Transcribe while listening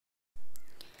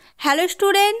Hello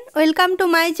student, welcome to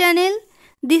my channel.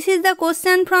 This is the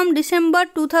question from December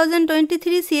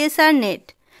 2023 Csir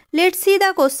net. Let's see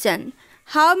the question.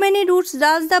 How many roots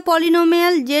does the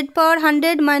polynomial z power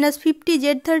 100 minus 50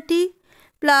 z30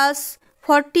 plus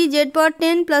 40 z power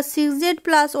 10 plus 6z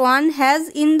plus 1 has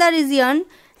in the region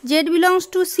z belongs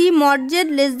to C mod z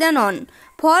less than 1?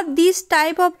 For this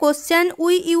type of question,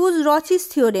 we use Cauchy's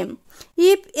theorem.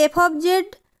 If f of z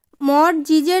mod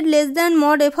gz less than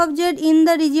mod f of z in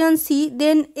the region C,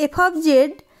 then f of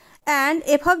z and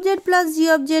f of z plus g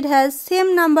of z has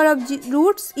same number of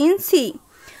roots in C.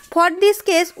 For this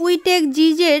case, we take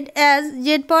gz as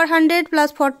z power 100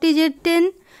 plus 40 z 10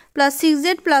 plus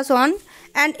 6z plus 1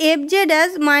 and fz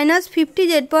as minus 50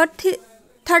 z power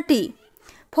 30.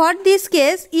 For this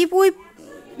case, if we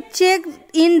check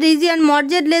in region mod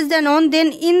z less than 1,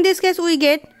 then in this case we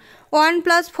get 1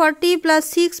 plus 40 plus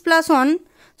 6 plus 1.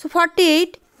 So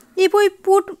 48. If we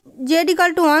put z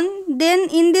equal to 1, then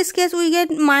in this case we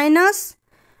get minus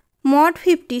mod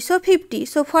 50. So 50.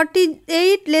 So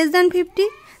 48 less than 50.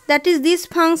 That is this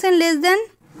function less than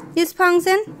this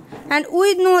function. And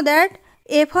we know that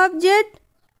f of z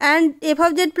and f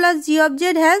of z plus g of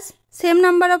z has same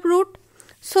number of root.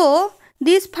 So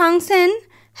this function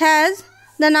has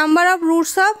the number of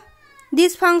roots of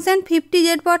this function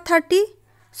 50z power 30.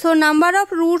 So number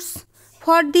of roots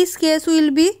for this case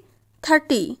will be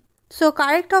 30. So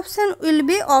correct option will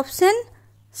be option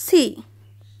C.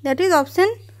 That is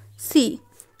option C.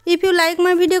 If you like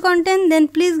my video content, then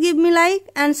please give me like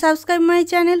and subscribe my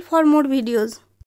channel for more videos.